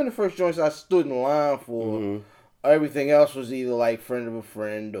might have been the first joints I stood in line for. Mm-hmm. Everything else was either like friend of a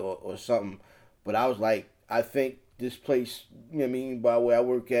friend or something. But I was like, I think this place, by where I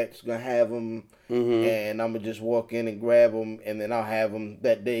work at, is going to have them. Mm-hmm. And I'm going to just walk in and grab them. And then I'll have them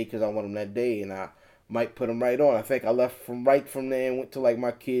that day because I want them that day. And I might put them right on. I think I left from there and went to like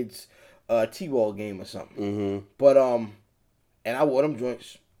my kid's T-ball game or something. Mm-hmm. But, and I wore them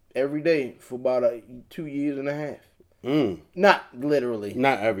joints every day for about 2 years and a half. Not literally.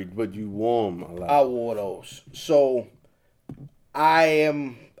 But you wore them a lot. I wore those. So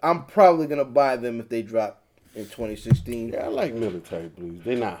I'm probably going to buy them if they drop in 2016. Yeah, I like military blues.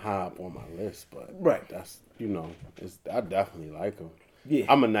 They're not high up on my list, but that's, I definitely like them. Yeah.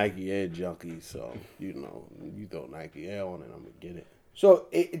 I'm a Nike Air junkie, so, you throw Nike Air on it, I'm going to get it. So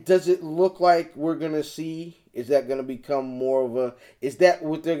does it look like we're going to see, is that going to become more of is that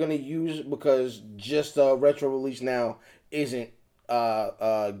what they're going to use? Because just a retro release now isn't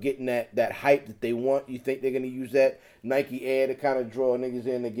getting that hype that they want. You think they're going to use that Nike Air to kind of draw niggas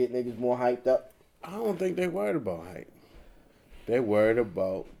in to get niggas more hyped up? I don't think they're worried about hype. They're worried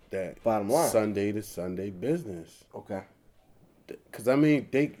about that bottom line, Sunday to Sunday business. Okay. Because I mean,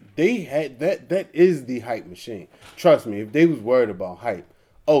 they had that is the hype machine. Trust me, if they was worried about hype,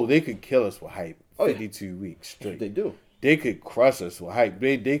 they could kill us with hype 52 weeks straight. They do. They could crush us with hype.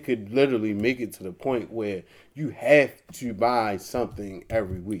 They could literally make it to the point where you have to buy something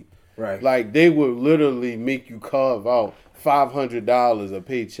every week. Right. Like they would literally make you carve out $500 a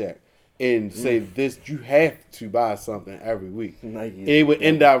paycheck and say this. You have to buy something every week. It would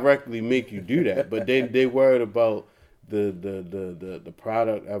indirectly make you do that, but they worried about the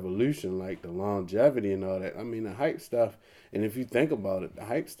product evolution, like the longevity and all that. I mean, the hype stuff. And if you think about it, the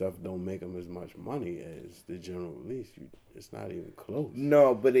hype stuff don't make them as much money as the general release. It's not even close.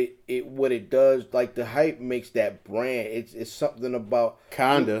 No, but what it does, like the hype makes that brand. It's something about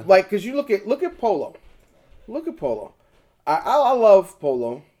kinda like because you look at Polo, I love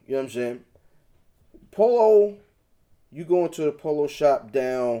Polo. You know what I'm saying? Polo, you go into the Polo shop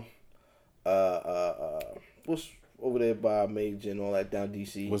down, what's over there by Major and all that down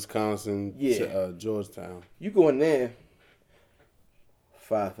DC, Wisconsin, Georgetown. You go in there.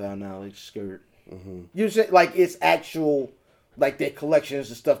 $5,000 skirt. Mm-hmm. You say like it's actual, like their collections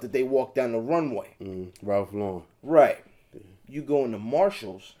and stuff that they walk down the runway. Ralph Lauren. Right. Yeah. You go into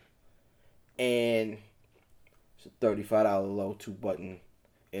Marshalls, and it's a $35 low 2-button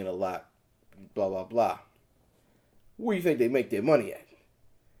and a lot, blah blah blah. Where do you think they make their money at?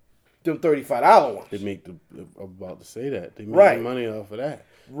 Them $35 ones. They make I'm about to say that they make their money off of that.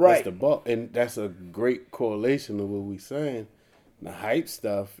 Right. That's the bulk, and that's a great correlation of what we're saying. The hype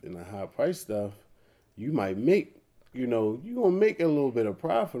stuff and the high price stuff, you might make, you're going to make a little bit of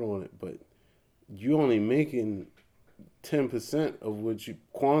profit on it, but you only making 10% of what you,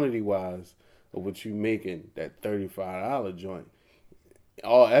 quantity-wise, of what you making that $35 joint.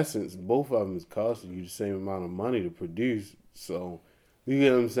 All essence, both of them is costing you the same amount of money to produce. So, you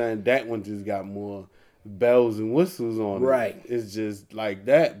get what I'm saying? That one just got more bells and whistles on it. Right. It's just like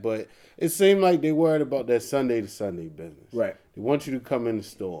that, but it seemed like they worried about that Sunday to Sunday business. Right. They want you to come in the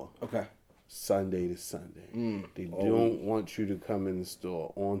store. Okay. Sunday to Sunday. They don't want you to come in the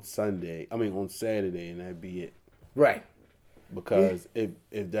store on Saturday, and that be it. Right. Because if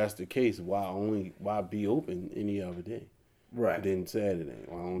that's the case, why be open any other day? Right. Than Saturday.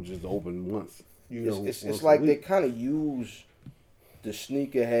 Why don't just open once? It's like they kind of use the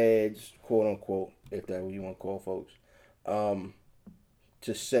sneakerheads, quote unquote, if that's what you want to call folks,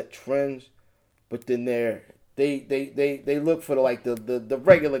 to set trends, but then they look for the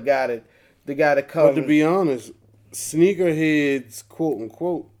regular guy that comes. But to be honest, sneakerheads, quote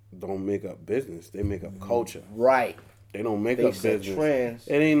unquote, don't make up business. They make up culture. Right. They don't make up business. Trends.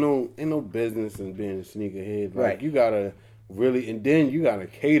 It ain't no business in being a sneakerhead. Like, right. You gotta really, and then you gotta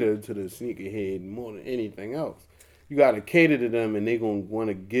cater to the sneakerhead more than anything else. You gotta cater to them, and they gonna want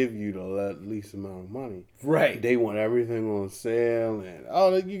to give you the least amount of money. Right. They want everything on sale,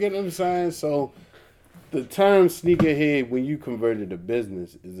 and you get what I'm saying. So, the term sneakerhead, when you convert it to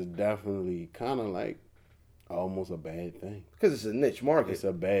business, is definitely kind of like almost a bad thing. Because it's a niche market. It's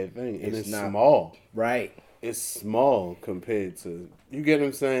a bad thing, and it's not small. Right. It's small compared to, you get what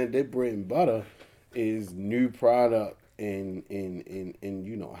I'm saying? Their bread and butter is new product and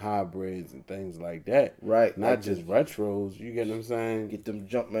hybrids and things like that. Right. Not like just retros. You get what I'm saying? Get them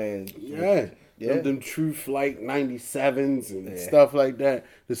Jumpman. Yeah. Them True Flight 97s and stuff like that.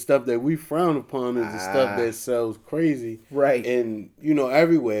 The stuff that we frown upon is the stuff that sells crazy. Right. And,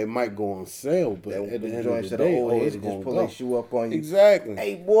 everywhere it might go on sale, but at the end of the day, it's going to pull that shoe up on you. Exactly.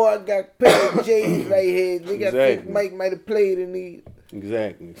 Hey, boy, I got a pair of J's right here. Exactly. Mike might have played in these.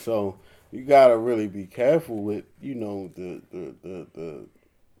 Exactly. So, you got to really be careful with,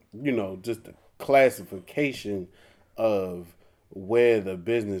 just the classification of where the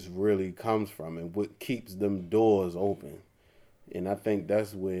business really comes from and what keeps them doors open. And I think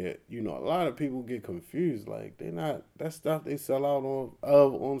that's where, a lot of people get confused. Like, that stuff they sell out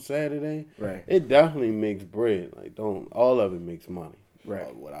on Saturday, right? It definitely makes bread. Like, all of it makes money.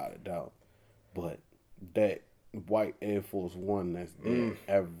 Right. Without a doubt. But that white Air Force One that's there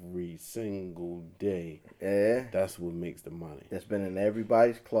every single day. Yeah. That's what makes the money. That's been in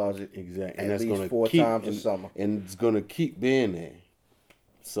everybody's closet. Exactly. And that's least 4 times a summer. And it's going to keep being there.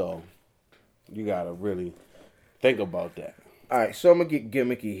 So, you got to really think about that. All right, so I'm going to get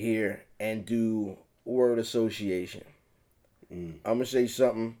gimmicky here and do word association. I'm going to say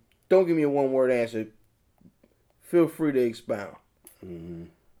something. Don't give me a one-word answer. Feel free to expound.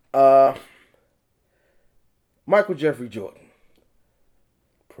 Michael Jeffrey Jordan.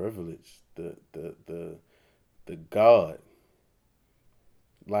 Privilege. The God.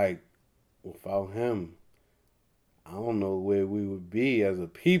 Like, without him, I don't know where we would be as a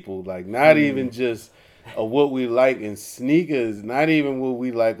people. Like, not even just what we like in sneakers, not even what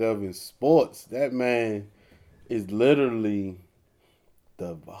we like of in sports. That man is literally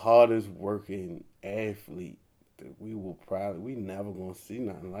the hardest working athlete that we never gonna see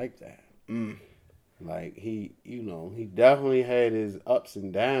nothing like that. Like, he definitely had his ups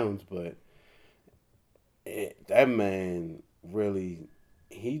and downs, but that man really,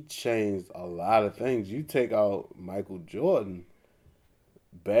 he changed a lot of things. You take out Michael Jordan,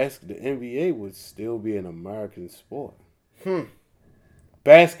 the NBA would still be an American sport.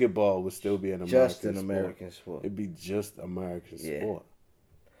 Basketball would still be American sport. It'd be just American sport.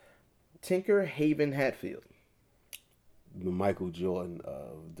 Tinker Haven Hatfield. The Michael Jordan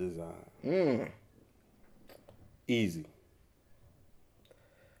of design. Easy.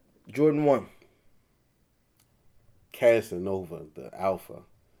 Jordan 1. Casanova, the alpha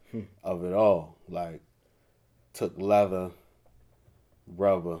of it all. Like, took leather,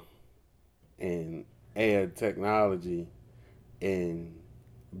 rubber, and air technology and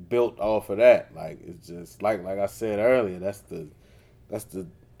built off of that. Like, it's just like I said earlier, that's the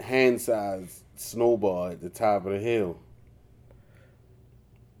hand-sized snowball at the top of the hill.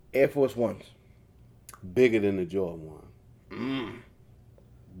 Air Force Ones. Bigger than the Jordan 1.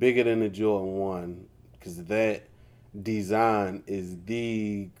 Bigger than the Jordan 1, because that design is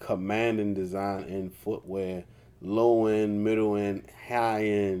the commanding design in footwear, low end, middle end, high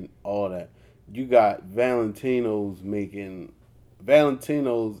end, all that. You got Valentino's and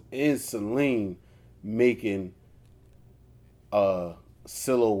Celine making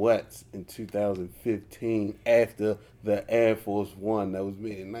silhouettes in 2015 after the Air Force One that was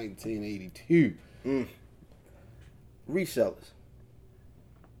made in 1982. Resellers.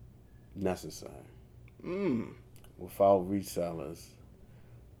 Necessary. Without resellers,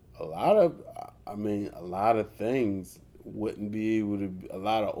 a lot of things wouldn't be able to. A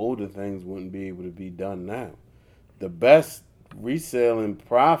lot of older things wouldn't be able to be done now. The best reselling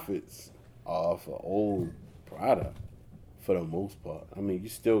profits are for old product, for the most part. I mean, you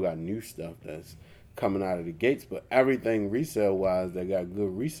still got new stuff that's coming out of the gates, but everything resale wise that got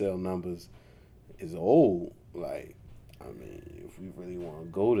good resale numbers is old. Like, I mean, if we really want to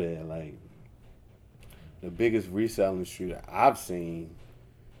go there, like, the biggest reselling shoe that I've seen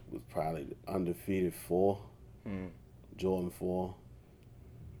was probably the Undefeated 4, Jordan 4.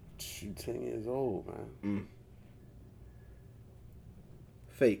 Shoe 10 years old, man.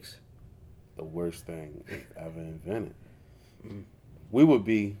 Fakes. The worst thing ever invented. We would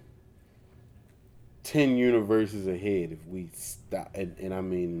be 10 universes ahead if we stop, and I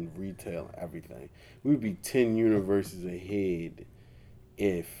mean retail, everything. We would be 10 universes ahead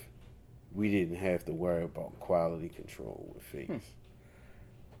if we didn't have to worry about quality control with fakes.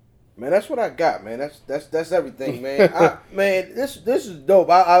 Man, that's what I got, man. That's everything, man. This is dope.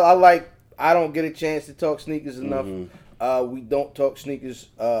 I don't get a chance to talk sneakers enough. We don't talk sneakers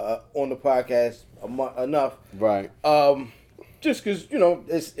on the podcast enough. Right. Just because,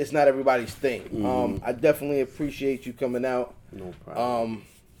 it's not everybody's thing. I definitely appreciate you coming out. No problem.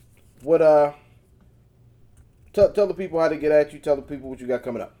 Tell the people how to get at you. Tell the people what you got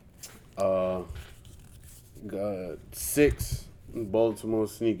coming up. Got 6 Baltimore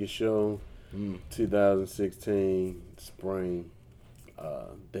Sneaker Show, 2016 spring,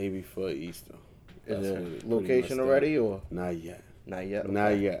 day before Easter. Is it location already or not yet? Not yet. Okay.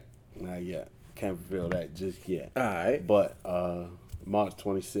 Not yet. Can't reveal that just yet. All right. But March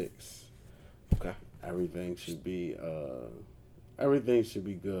 26th. Okay. Everything should be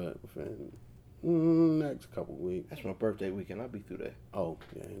good within next couple weeks. That's my birthday weekend. I'll be through there. Oh,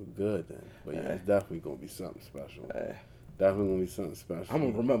 yeah, good then. But yeah, it's definitely gonna be something special. Definitely gonna be something special. I'm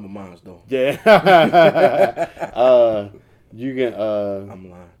gonna remember mine though. Yeah. You can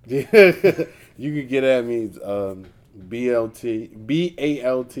I'm lying. You can get at me BALT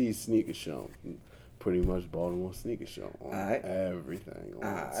Sneaker Show. Pretty much Baltimore Sneaker Show on everything.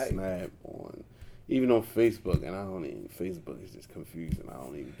 On Snap, on even on Facebook, and Facebook is just confusing. I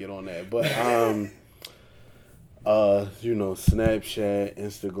don't even get on that. But Snapchat,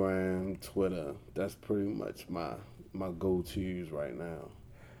 Instagram, Twitter, that's pretty much my go-tos right now.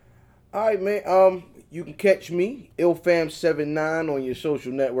 All right, man. You can catch me, IlFam79, on your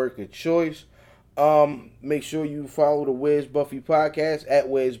social network of choice. Make sure you follow the Where's Buffy podcast at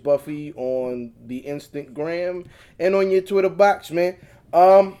Where's Buffy on the Instagram and on your Twitter box, man.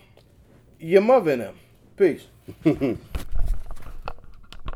 Your mother and them. Peace.